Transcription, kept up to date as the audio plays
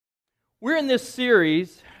We're in this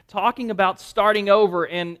series talking about starting over,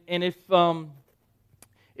 and if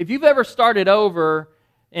you've ever started over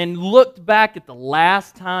and looked back at the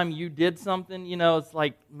last time you did something, you know, it's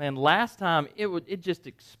like, man, last time it just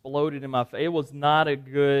exploded in my face. It was not a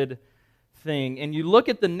good thing. And you look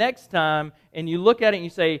at the next time, and you look at it and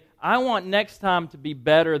you say, I want next time to be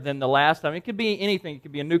better than the last time. It could be anything. It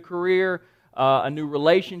could be a new career, a new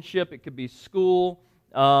relationship. It could be school.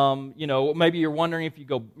 Maybe you're wondering if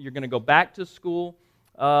you're going to go back to school.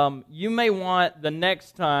 You may want the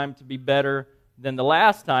next time to be better than the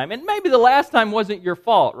last time, and maybe the last time wasn't your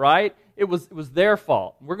fault, right? It was their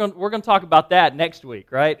fault. We're going to talk about that next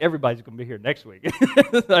week, right? Everybody's going to be here next week.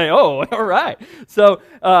 Like, oh, all right. So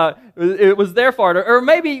it was their fault, or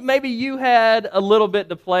maybe you had a little bit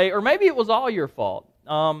to play, or maybe it was all your fault.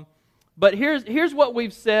 But here's what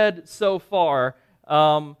we've said so far.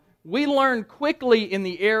 We learn quickly in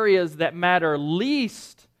the areas that matter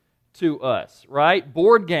least to us, right?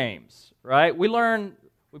 Board games, right? We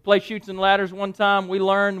play Chutes and Ladders one time, we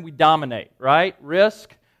learn, we dominate, right?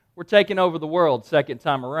 Risk, we're taking over the world second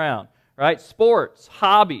time around, right? Sports,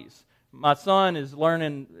 hobbies. My son is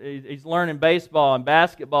learning baseball and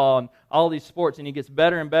basketball and all these sports, and he gets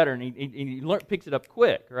better and better, and he picks it up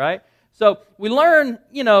quick, right? So we learn,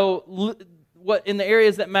 what in the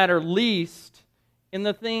areas that matter least, in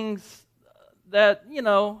the things that,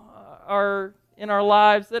 are in our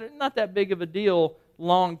lives that are not that big of a deal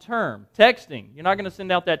long term. Texting. You're not going to send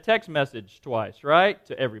out that text message twice, right?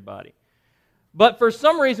 To everybody. But for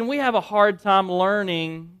some reason, we have a hard time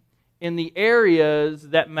learning in the areas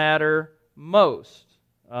that matter most.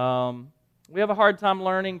 We have a hard time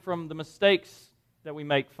learning from the mistakes that we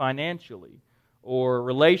make financially or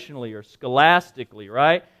relationally or scholastically,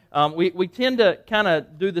 right? We tend to kind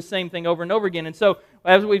of do the same thing over and over again. And so,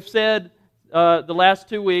 as we've said the last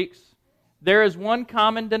 2 weeks, there is one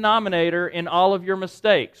common denominator in all of your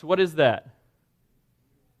mistakes. What is that?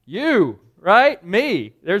 You, right?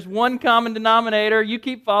 Me. There's one common denominator. You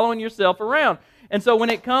keep following yourself around. And so when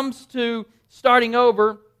it comes to starting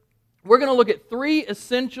over, we're going to look at 3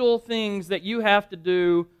 essential things that you have to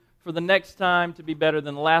do for the next time to be better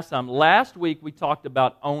than the last time. Last week we talked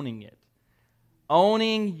about owning it.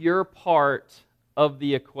 Owning your part of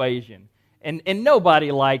the equation. And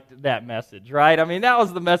nobody liked that message, right? I mean, that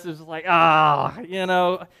was the message, like,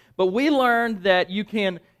 But we learned that you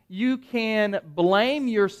can blame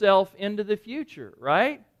yourself into the future,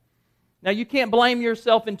 right? Now, you can't blame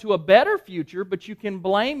yourself into a better future, but you can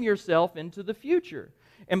blame yourself into the future.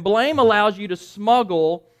 And blame allows you to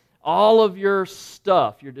smuggle all of your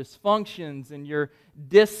stuff, your dysfunctions and your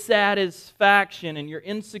dissatisfaction and your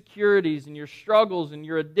insecurities and your struggles and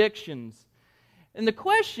your addictions. And the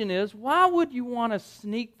question is, why would you want to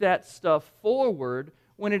sneak that stuff forward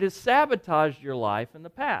when it has sabotaged your life in the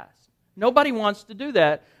past? Nobody wants to do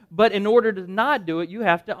that, but in order to not do it, you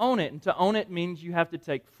have to own it. And to own it means you have to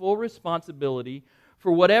take full responsibility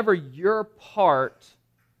for whatever your part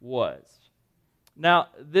was. Now,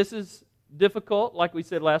 this is difficult, like we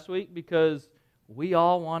said last week, because we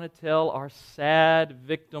all want to tell our sad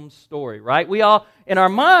victim story, right? We all, in our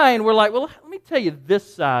mind, we're like, well, let me tell you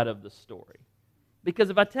this side of the story.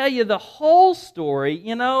 Because if I tell you the whole story,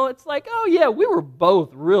 it's like, oh yeah, we were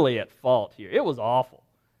both really at fault here. It was awful.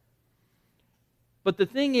 But the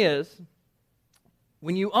thing is,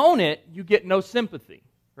 when you own it, you get no sympathy,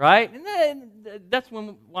 right? And then that's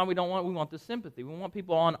why we want the sympathy. We want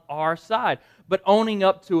people on our side. But owning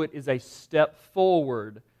up to it is a step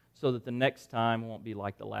forward so that the next time won't be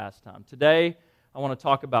like the last time. Today, I want to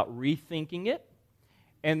talk about rethinking it.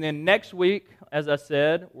 And then next week, as I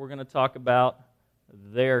said, we're going to talk about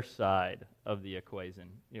their side of the equation,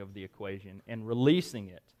 and releasing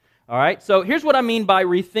it. All right? So here's what I mean by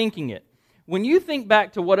rethinking it. When you think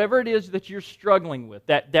back to whatever it is that you're struggling with,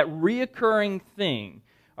 that reoccurring thing,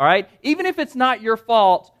 all right? Even if it's not your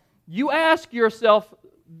fault, you ask yourself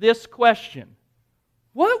this question.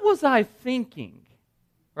 What was I thinking?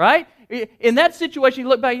 Right? In that situation, you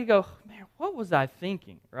look back, you go, man, what was I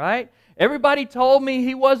thinking? Right? Everybody told me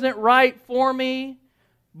he wasn't right for me,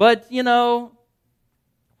 but,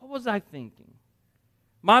 what was I thinking?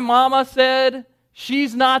 My mama said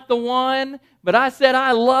she's not the one, but I said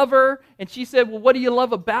I love her, and she said, well, what do you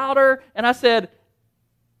love about her? And I said,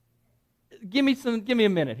 give me a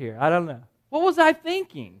minute here. I don't know. What was I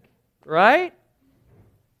thinking? Right?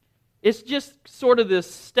 It's just sort of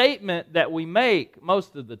this statement that we make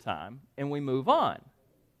most of the time, and we move on.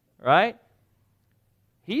 Right?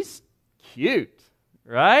 He's cute.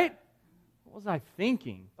 Right? What was I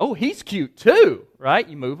thinking? Oh, he's cute too, right?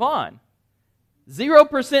 You move on.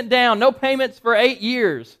 0% down, no payments for 8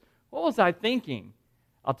 years. What was I thinking?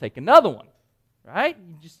 I'll take another one, right?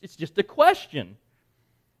 It's just a question.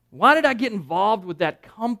 Why did I get involved with that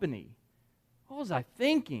company? What was I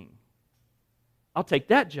thinking? I'll take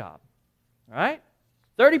that job, right?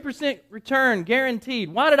 30% return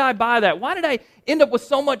guaranteed. Why did I buy that? Why did I end up with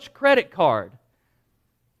so much credit card?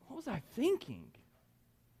 What was I thinking?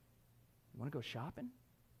 You want to go shopping?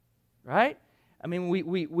 Right? I mean,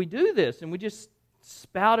 we do this and we just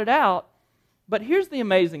spout it out. But here's the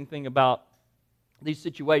amazing thing about these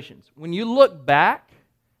situations. When you look back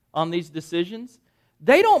on these decisions,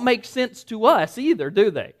 they don't make sense to us either,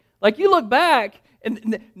 do they? Like you look back,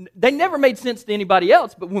 and they never made sense to anybody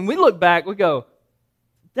else, but when we look back, we go,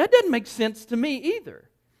 that doesn't make sense to me either.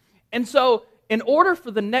 And so, in order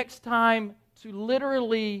for the next time to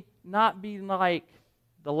literally not be like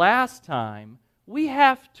the last time, we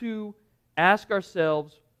have to ask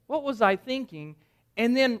ourselves, what was I thinking?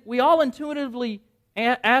 And then we all intuitively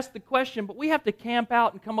ask the question, but we have to camp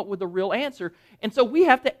out and come up with a real answer. And so we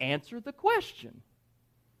have to answer the question.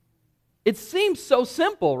 It seems so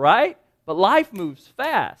simple, right? But life moves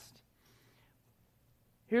fast.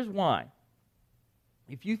 Here's why.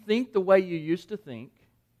 If you think the way you used to think,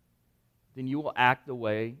 then you will act the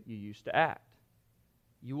way you used to act.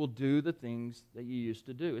 You will do the things that you used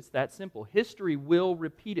to do. It's that simple. History will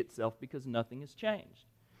repeat itself because nothing has changed.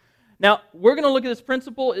 Now, we're going to look at this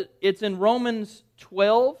principle. It's in Romans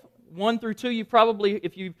 12, 1 through 2. You probably,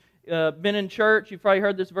 if you've been in church, you've probably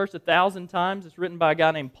heard this verse 1,000 times. It's written by a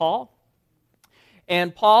guy named Paul.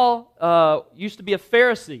 And Paul used to be a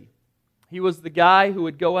Pharisee. He was the guy who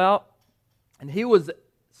would go out, and he was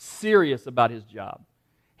serious about his job.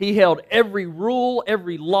 He held every rule,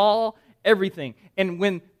 every law, everything. And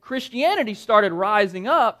when Christianity started rising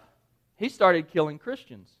up, he started killing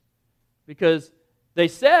Christians. Because they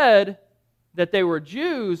said that they were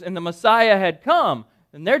Jews and the Messiah had come,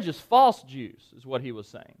 and they're just false Jews, is what he was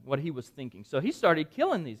saying, what he was thinking. So he started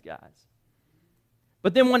killing these guys.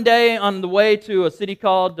 But then one day on the way to a city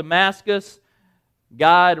called Damascus,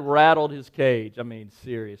 God rattled his cage. I mean,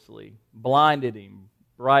 seriously. Blinded him.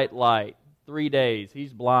 Bright light. 3 days.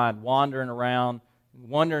 He's blind, wandering around,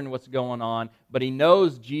 wondering what's going on. But he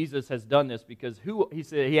knows Jesus has done this because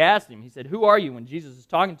he asked him, he said, "Who are you?" When Jesus is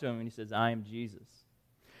talking to him, and he says, "I am Jesus."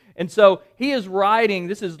 And so he is writing,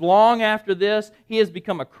 this is long after this, he has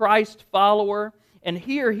become a Christ follower. And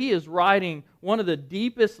here he is writing one of the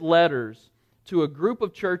deepest letters to a group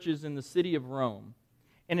of churches in the city of Rome.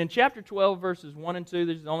 And in chapter 12, verses 1 and 2,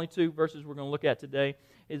 there's only two verses we're going to look at today.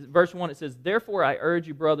 Verse 1, it says, "Therefore I urge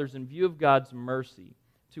you, brothers, in view of God's mercy,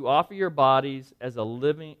 to offer your bodies as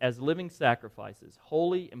living sacrifices,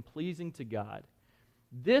 holy and pleasing to God.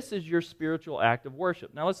 This is your spiritual act of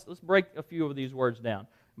worship." Now let's break a few of these words down.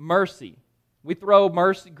 Mercy. We throw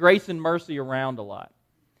mercy, grace and mercy around a lot.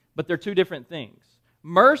 But they're two different things.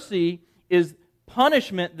 Mercy is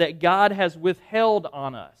punishment that God has withheld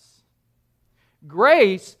on us.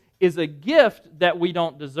 Grace is a gift that we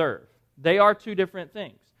don't deserve. They are two different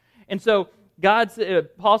things. And so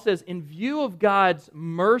Paul says, in view of God's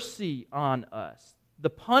mercy on us, the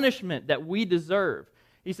punishment that we deserve,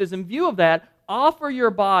 he says, in view of that, offer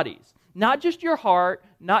your bodies, not just your heart,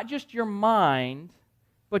 not just your mind,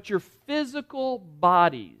 but your physical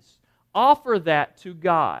bodies. Offer that to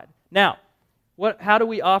God. Now, how do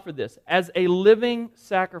we offer this? As a living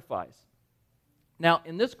sacrifice. Now,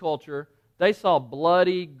 in this culture, they saw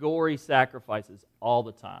bloody, gory sacrifices all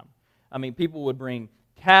the time. I mean, people would bring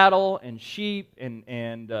cattle and sheep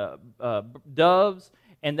and doves,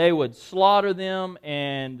 and they would slaughter them,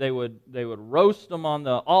 and they would roast them on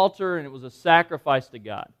the altar, and it was a sacrifice to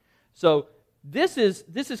God. So this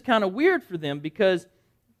is kind of weird for them because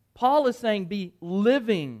Paul is saying be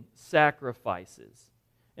living sacrifices.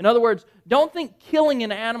 In other words, don't think killing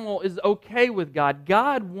an animal is okay with God.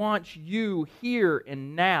 God wants you here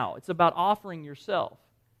and now. It's about offering yourself.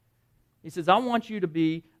 He says, I want you to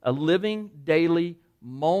be a living, daily,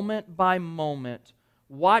 moment by moment,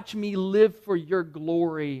 watch me live for your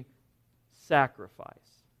glory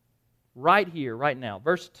sacrifice. Right here, right now.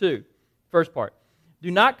 Verse 2, first part. Do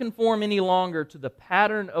not conform any longer to the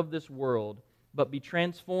pattern of this world, but be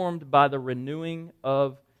transformed by the renewing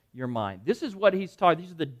of your mind. This is what he's taught.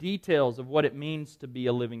 These are the details of what it means to be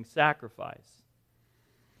a living sacrifice.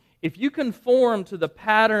 If you conform to the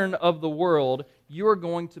pattern of the world, you are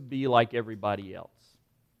going to be like everybody else.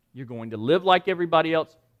 You're going to live like everybody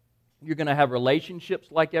else. You're going to have relationships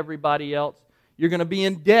like everybody else. You're going to be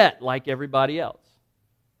in debt like everybody else.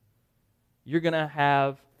 You're going to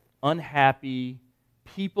have unhappy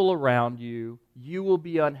people around you. You will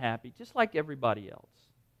be unhappy just like everybody else.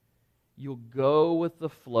 You'll go with the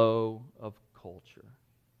flow of culture.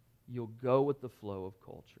 you'll go with the flow of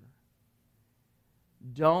culture.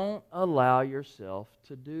 Don't allow yourself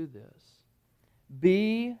to do this.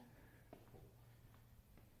 Be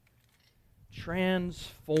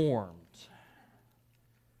transformed.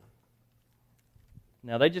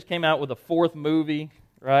 Now, they just came out with a fourth movie,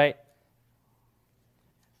 right,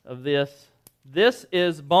 of this. This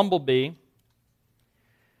is Bumblebee.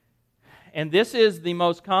 And this is the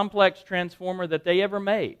most complex transformer that they ever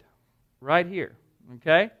made, right here,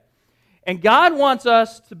 okay? And God wants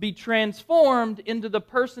us to be transformed into the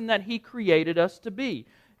person that He created us to be.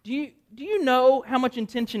 Do you know how much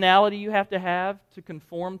intentionality you have to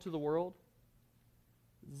conform to the world?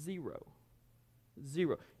 Zero.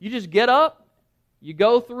 You just get up, you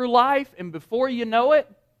go through life, and before you know it,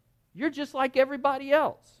 you're just like everybody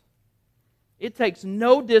else. It takes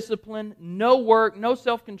no discipline, no work, no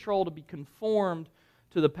self-control to be conformed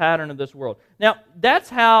to the pattern of this world. Now,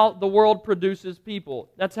 that's how the world produces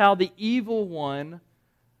people. That's how the evil one,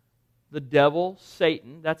 the devil,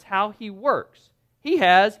 Satan, that's how he works. He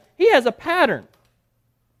has a pattern.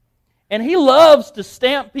 And he loves to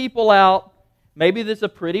stamp people out. Maybe it's a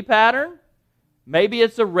pretty pattern. Maybe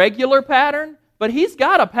it's a regular pattern. But he's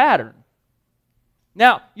got a pattern.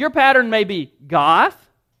 Now, your pattern may be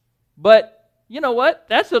goth, but you know what?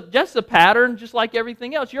 That's just a pattern just like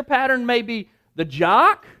everything else. Your pattern may be the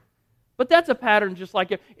jock, but that's a pattern just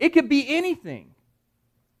like it could be anything.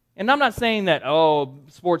 And I'm not saying that, oh,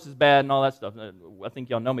 sports is bad and all that stuff. I think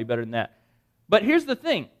y'all know me better than that. But here's the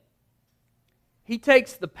thing. He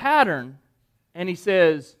takes the pattern and he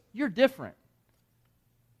says, you're different.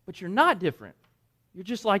 But you're not different. You're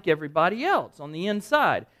just like everybody else on the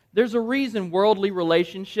inside. There's a reason worldly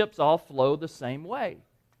relationships all flow the same way,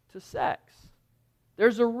 to sex.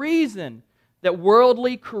 There's a reason that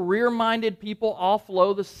worldly, career-minded people all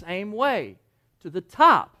flow the same way, to the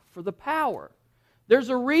top, for the power. There's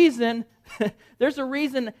a reason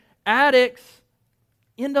addicts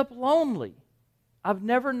end up lonely. I've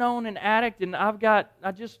never known an addict, and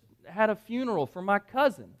I just had a funeral for my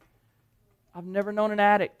cousin. I've never known an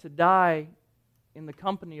addict to die in the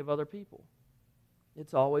company of other people.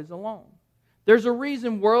 It's always alone. There's a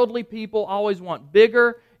reason worldly people always want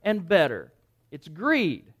bigger and better. It's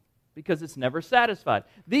greed, because it's never satisfied.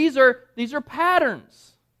 These are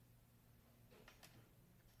patterns.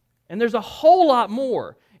 And there's a whole lot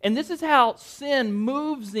more. And this is how sin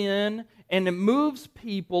moves in, and it moves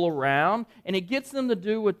people around, and it gets them to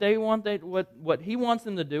do what they want, what He wants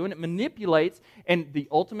them to do, and it manipulates. And the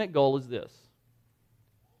ultimate goal is this: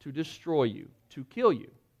 to destroy you, to kill you.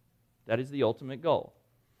 That is the ultimate goal.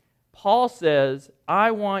 Paul says,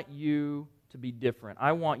 I want you to be different.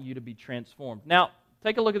 I want you to be transformed. Now,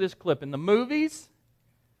 take a look at this clip. In the movies,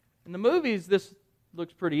 this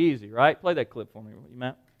looks pretty easy, right? Play that clip for me,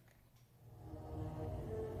 Matt.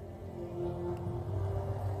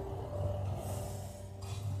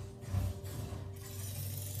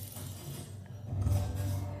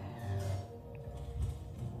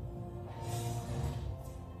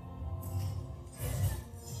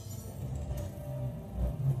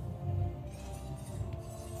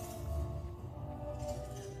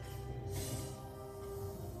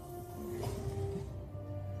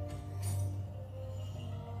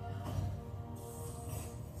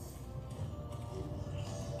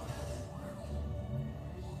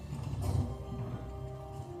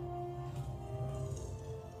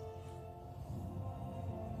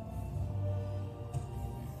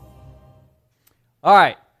 All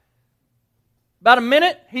right. About a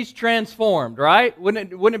minute, he's transformed, right?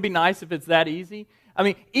 Wouldn't it be nice if it's that easy? I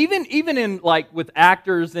mean, even in like with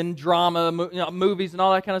actors and drama, movies and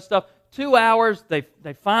all that kind of stuff, 2 hours, they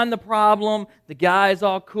find the problem, the guy's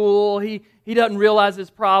all cool, he doesn't realize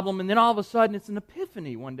his problem, and then all of a sudden it's an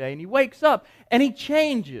epiphany one day, and he wakes up and he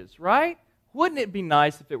changes, right? Wouldn't it be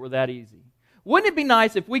nice if it were that easy? Wouldn't it be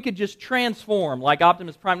nice if we could just transform like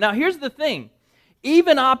Optimus Prime? Now, here's the thing.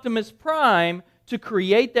 Even Optimus Prime, to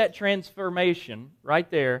create that transformation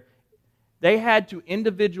right there, they had to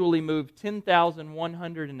individually move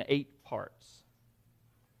 10,108 parts.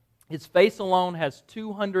 His face alone has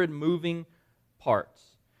 200 moving parts.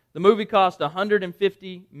 The movie cost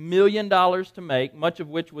 $150 million to make, much of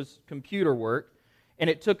which was computer work, and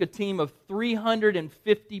it took a team of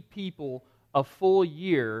 350 people a full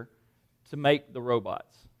year to make the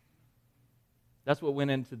robots. That's what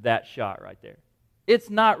went into that shot right there. It's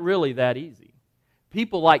not really that easy.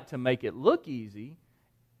 People like to make it look easy.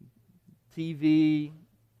 TV,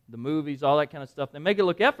 the movies, all that kind of stuff, they make it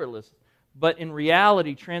look effortless. But in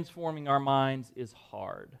reality, transforming our minds is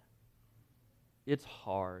hard. It's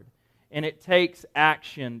hard. And it takes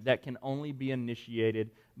action that can only be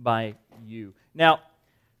initiated by you. Now,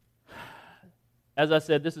 as I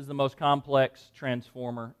said, this is the most complex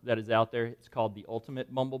transformer that is out there. It's called the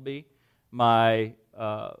Ultimate Bumblebee. My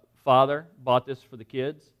father bought this for the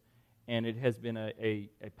kids, and it has been a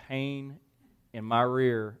pain in my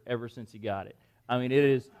rear ever since he got it. I mean, it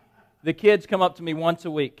is. The kids come up to me once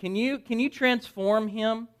a week. Can you transform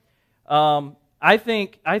him? I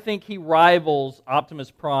think he rivals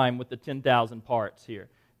Optimus Prime with the 10,000 parts here.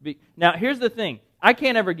 Now, here's the thing. I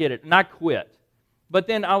can't ever get it, and I quit. But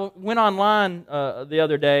then I went online the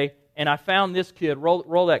other day, and I found this kid.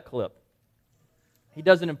 Roll that clip. He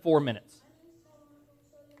does it in 4 minutes.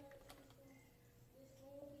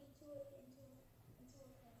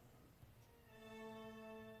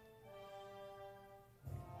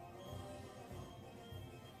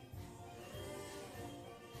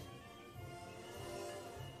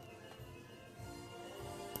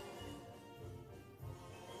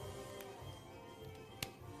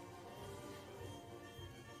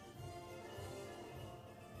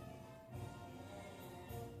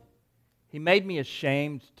 He made me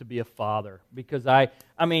ashamed to be a father because I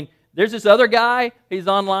mean, there's this other guy, he's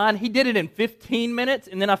online, he did it in 15 minutes,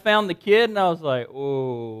 and then I found the kid, and I was like,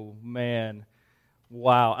 oh, man,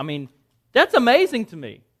 wow. I mean, that's amazing to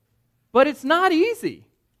me, but it's not easy.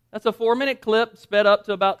 That's a 4-minute clip sped up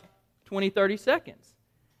to about 20, 30 seconds.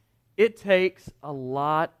 It takes a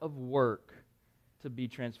lot of work to be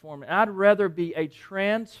transformed. I'd rather be a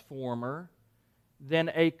transformer than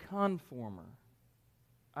a conformer.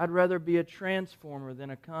 I'd rather be a transformer than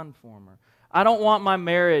a conformer. I don't want my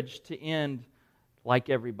marriage to end like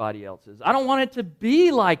everybody else's. I don't want it to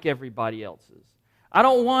be like everybody else's. I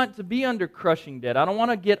don't want to be under crushing debt. I don't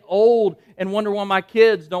want to get old and wonder why my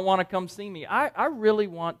kids don't want to come see me. I really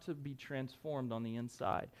want to be transformed on the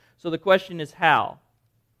inside. So the question is how?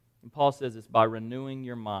 And Paul says it's by renewing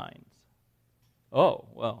your minds. Oh,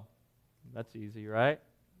 well, that's easy, right?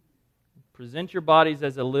 Present your bodies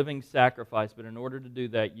as a living sacrifice, but in order to do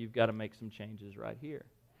that, you've got to make some changes right here.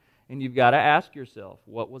 And you've got to ask yourself,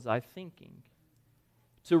 what was I thinking?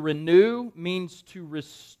 To renew means to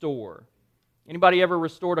restore. Anybody ever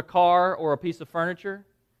restored a car or a piece of furniture?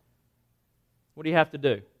 What do you have to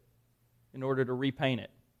do in order to repaint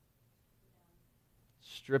it?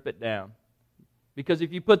 Strip it down. Because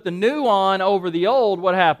if you put the new on over the old,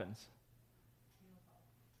 what happens?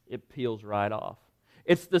 It peels right off.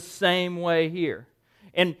 It's the same way here.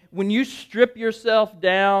 And when you strip yourself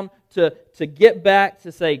down to get back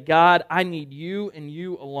to say, God, I need you and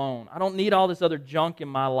you alone. I don't need all this other junk in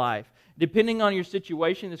my life. Depending on your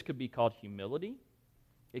situation, this could be called humility.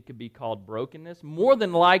 It could be called brokenness. More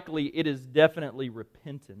than likely, it is definitely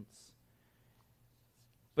repentance.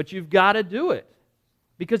 But you've got to do it.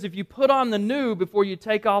 Because if you put on the new before you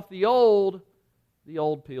take off the old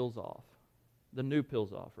peels off. The new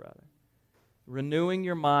peels off, rather. Renewing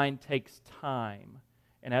your mind takes time.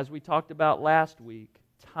 And as we talked about last week,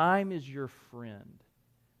 time is your friend.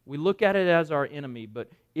 We look at it as our enemy, but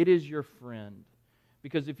it is your friend.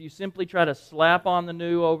 Because if you simply try to slap on the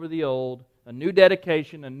new over the old, a new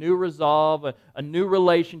dedication, a new resolve, a new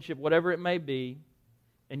relationship, whatever it may be,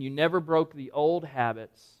 and you never broke the old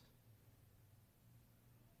habits,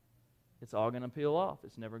 it's all going to peel off.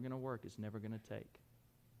 It's never going to work. It's never going to take.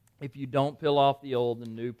 If you don't peel off the old, the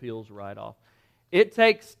new peels right off. It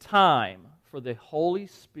takes time for the Holy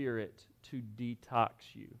Spirit to detox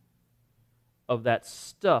you of that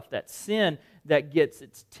stuff, that sin that gets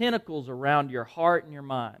its tentacles around your heart and your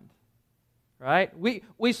mind. Right?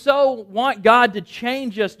 We so want God to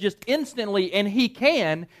change us just instantly, and He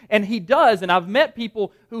can, and He does, and I've met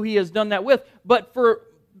people who He has done that with. But for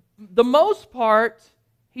the most part,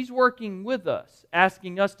 He's working with us,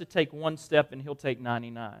 asking us to take one step, and He'll take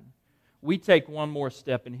 99. We take one more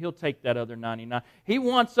step, and He'll take that other 99. He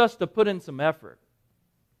wants us to put in some effort.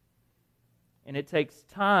 And it takes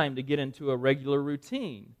time to get into a regular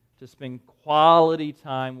routine, to spend quality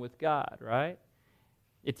time with God, right?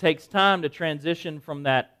 It takes time to transition from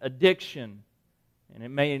that addiction.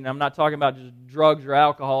 And I'm not talking about just drugs or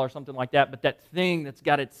alcohol or something like that, but that thing that's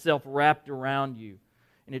got itself wrapped around you.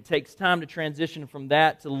 And it takes time to transition from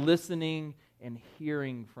that to listening and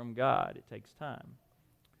hearing from God. It takes time.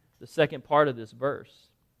 The second part of this verse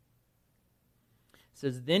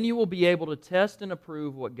says, then you will be able to test and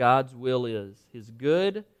approve what God's will is, His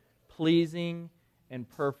good, pleasing, and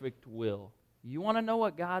perfect will. You want to know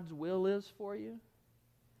what God's will is for you?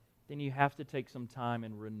 Then you have to take some time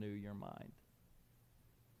and renew your mind.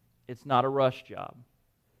 It's not a rush job.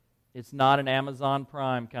 It's not an Amazon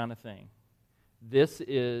Prime kind of thing. This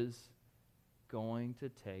is going to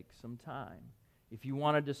take some time. If you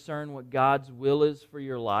want to discern what God's will is for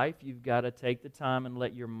your life, you've got to take the time and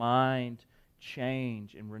let your mind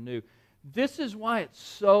change and renew. This is why it's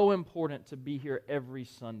so important to be here every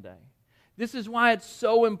Sunday. This is why it's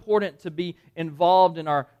so important to be involved in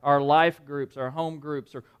our life groups, our home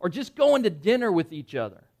groups, or just going to dinner with each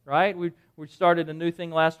other, right? We started a new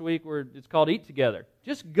thing last week where it's called Eat Together.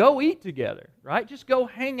 Just go eat together, right? Just go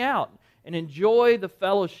hang out and enjoy the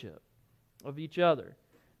fellowship of each other.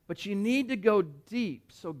 But you need to go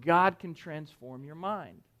deep so God can transform your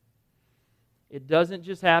mind. It doesn't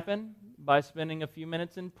just happen by spending a few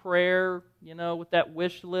minutes in prayer, with that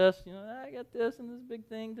wish list. I got this and this big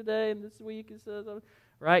thing today and this week.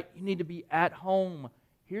 Right? You need to be at home.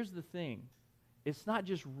 Here's the thing. It's not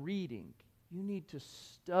just reading. You need to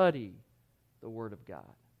study the Word of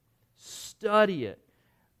God. Study it.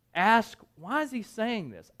 Ask, why is he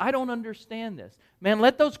saying this? I don't understand this. Man,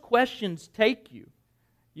 let those questions take you.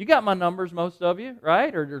 You got my numbers, most of you,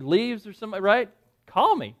 right? Or Leaves or somebody, right?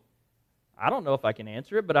 Call me. I don't know if I can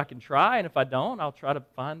answer it, but I can try, and if I don't, I'll try to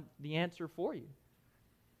find the answer for you.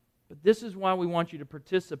 But this is why we want you to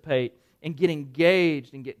participate and get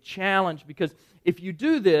engaged and get challenged, because if you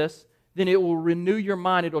do this, then it will renew your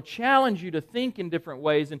mind. It'll challenge you to think in different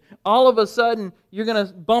ways, and all of a sudden, you're going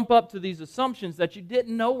to bump up to these assumptions that you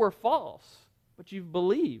didn't know were false, but you've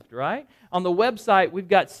believed, right? On the website, we've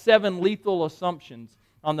got 7 lethal assumptions.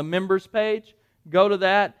 On the members page, go to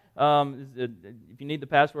that. If you need the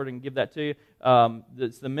password, I can give that to you.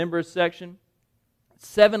 It's the members section.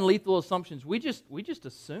 7 lethal assumptions we just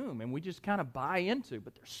assume and we just kind of buy into,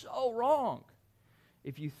 but they're so wrong.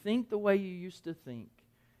 If you think the way you used to think,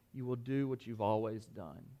 you will do what you've always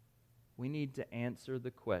done. We need to answer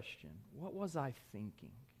the question, what was I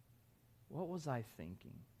thinking? What was I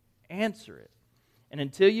thinking? Answer it. And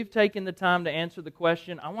until you've taken the time to answer the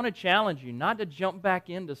question, I want to challenge you not to jump back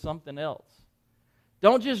into something else.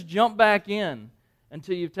 Don't just jump back in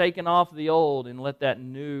until you've taken off the old and let that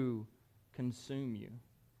new consume you.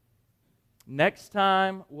 Next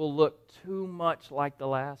time will look too much like the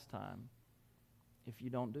last time if you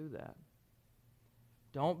don't do that.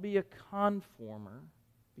 Don't be a conformer,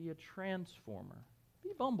 be a transformer.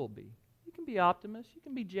 Be Bumblebee. You can be Optimus, you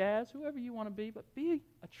can be Jazz, whoever you want to be, but be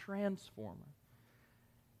a transformer.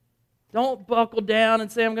 Don't buckle down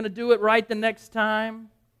and say, I'm going to do it right the next time.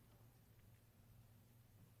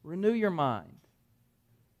 Renew your mind.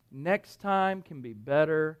 Next time can be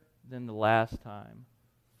better than the last time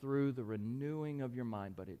through the renewing of your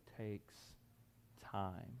mind, but it takes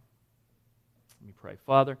time. Let me pray.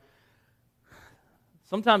 Father,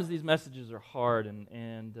 sometimes these messages are hard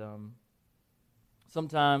and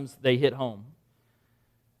sometimes they hit home.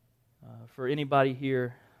 For anybody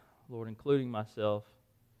here, Lord, including myself,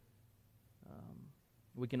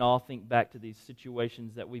 we can all think back to these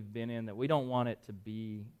situations that we've been in that we don't want it to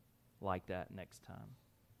be like that next time.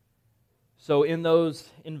 So in those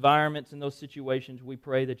environments, in those situations, we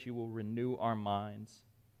pray that you will renew our minds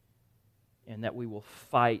and that we will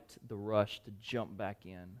fight the rush to jump back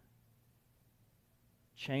in.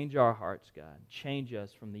 Change our hearts, God. Change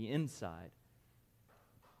us from the inside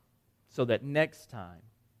so that next time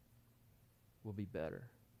will be better.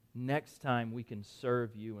 Next time we can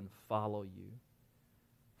serve you and follow you.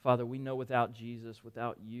 Father, we know without Jesus,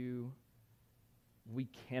 without you, we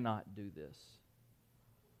cannot do this.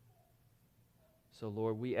 So,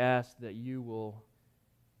 Lord, we ask that you will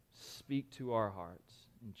speak to our hearts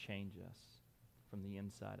and change us from the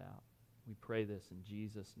inside out. We pray this in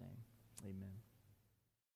Jesus' name. Amen.